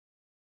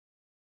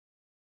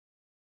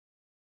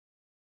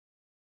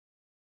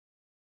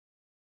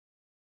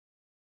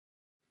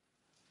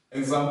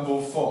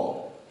Example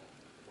 4.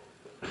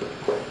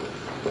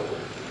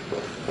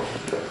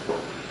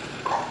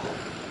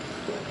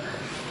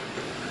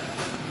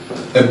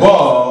 A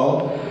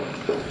ball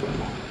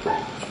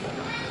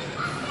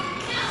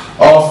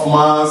of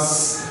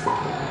mass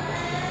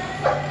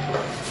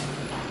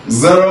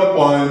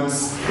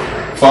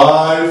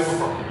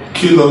 0.5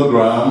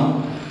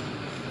 kilogram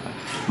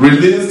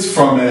released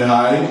from a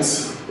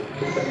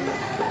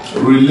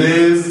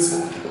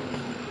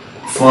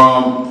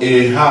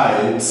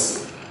height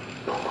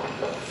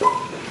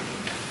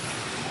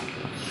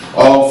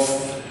of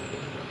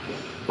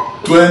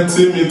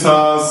 20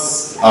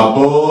 meters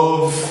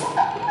above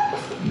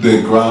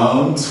the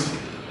ground,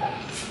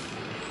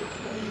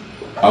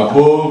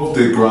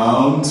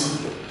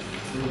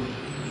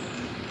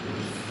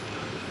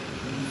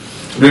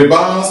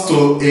 rebounds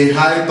to a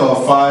height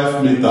of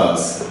 5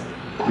 meters,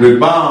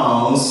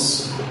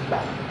 rebounds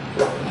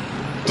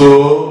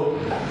to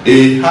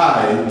a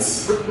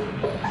height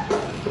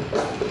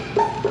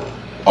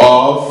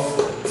of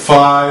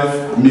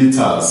 5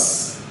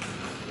 meters.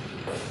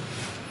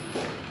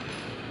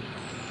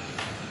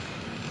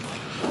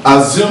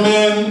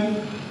 Assuming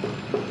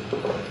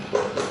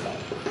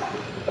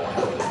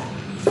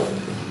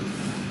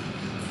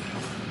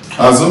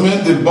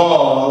the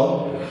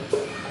ball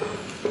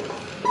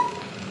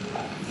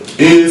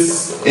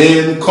is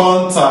in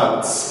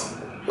contact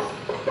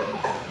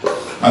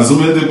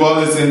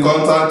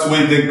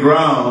with the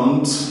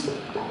ground,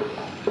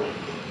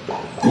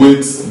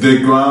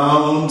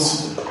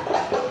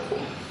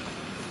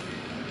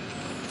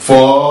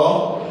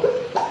 for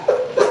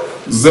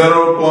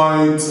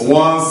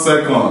 0.1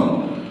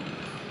 second,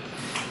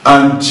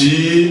 and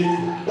g,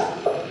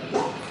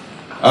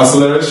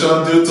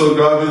 acceleration due to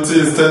gravity,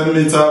 is 10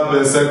 meters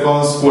per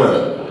second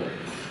squared.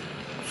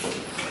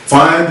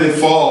 Find the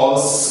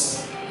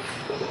force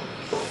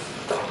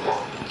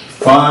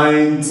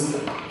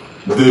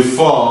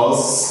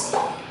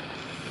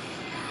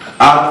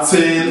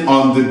acting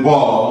on the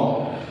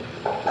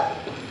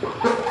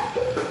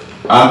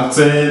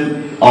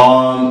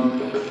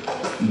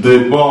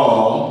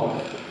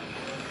ball,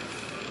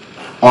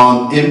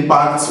 on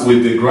impact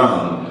with the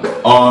ground,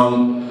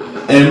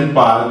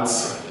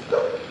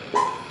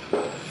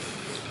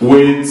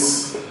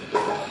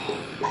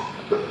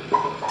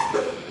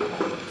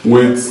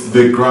 with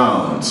the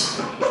ground.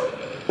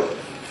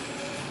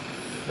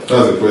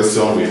 That's the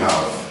question we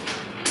have.